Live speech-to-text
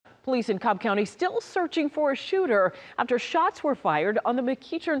Police in Cobb County still searching for a shooter after shots were fired on the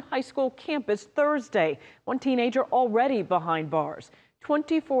McEachern High School campus Thursday. One teenager already behind bars.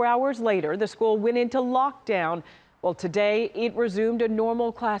 24 hours later, the school went into lockdown. Well, today it resumed a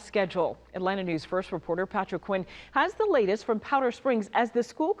normal class schedule. Atlanta News First reporter Patrick Quinn has the latest from Powder Springs as the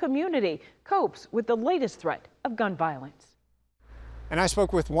school community copes with the latest threat of gun violence. And I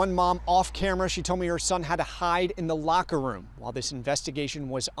spoke with one mom off camera. She told me her son had to hide in the locker room while this investigation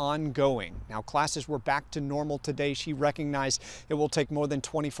was ongoing. Now classes were back to normal today. She recognized it will take more than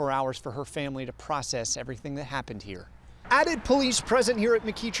 24 hours for her family to process everything that happened here. Added police present here at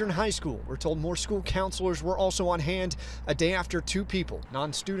McEachern High School. We're told more school counselors were also on hand a day after two people,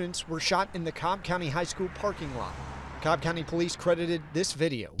 non-students, were shot in the Cobb County High School parking lot. Cobb County Police credited this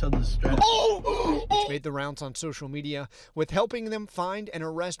video, which made the rounds on social media, with helping them find and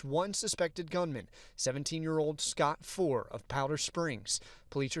arrest one suspected gunman, 17-year-old Scott Four of Powder Springs.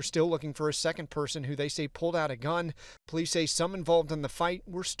 Police are still looking for a second person who they say pulled out a gun. Police say some involved in the fight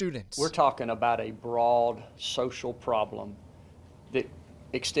were students. We're talking about a broad social problem that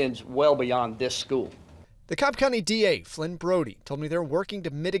extends well beyond this school. The Cobb County DA, Flynn Brody, told me they're working to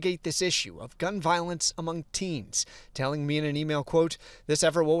mitigate this issue of gun violence among teens, telling me in an email, quote, "This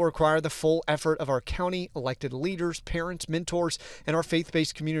effort will require the full effort of our county, elected leaders, parents, mentors, and our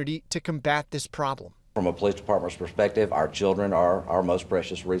faith-based community to combat this problem." From a police department's perspective, our children are our most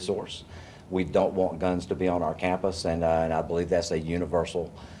precious resource. We don't want guns to be on our campus, and I believe that's a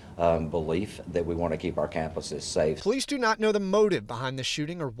universal belief that we want to keep our campuses safe. Police do not know the motive behind the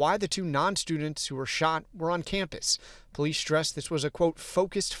shooting or why the two non-students who were shot were on campus. Police stressed this was a, quote,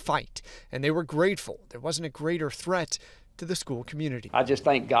 focused fight, and they were grateful there wasn't a greater threat to the school community. I just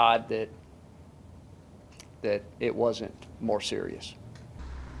thank God that it wasn't more serious.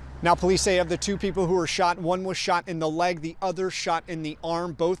 Now, police say of the two people who were shot, one was shot in the leg, the other shot in the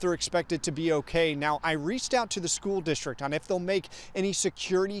arm. Both are expected to be okay. Now, I reached out to the school district on if they'll make any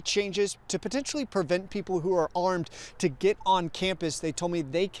security changes to potentially prevent people who are armed to get on campus. They told me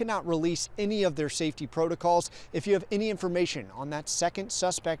they cannot release any of their safety protocols. If you have any information on that second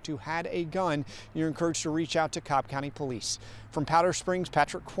suspect who had a gun, you're encouraged to reach out to Cobb County Police. From Powder Springs,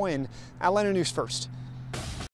 Patrick Quinn, Atlanta News First.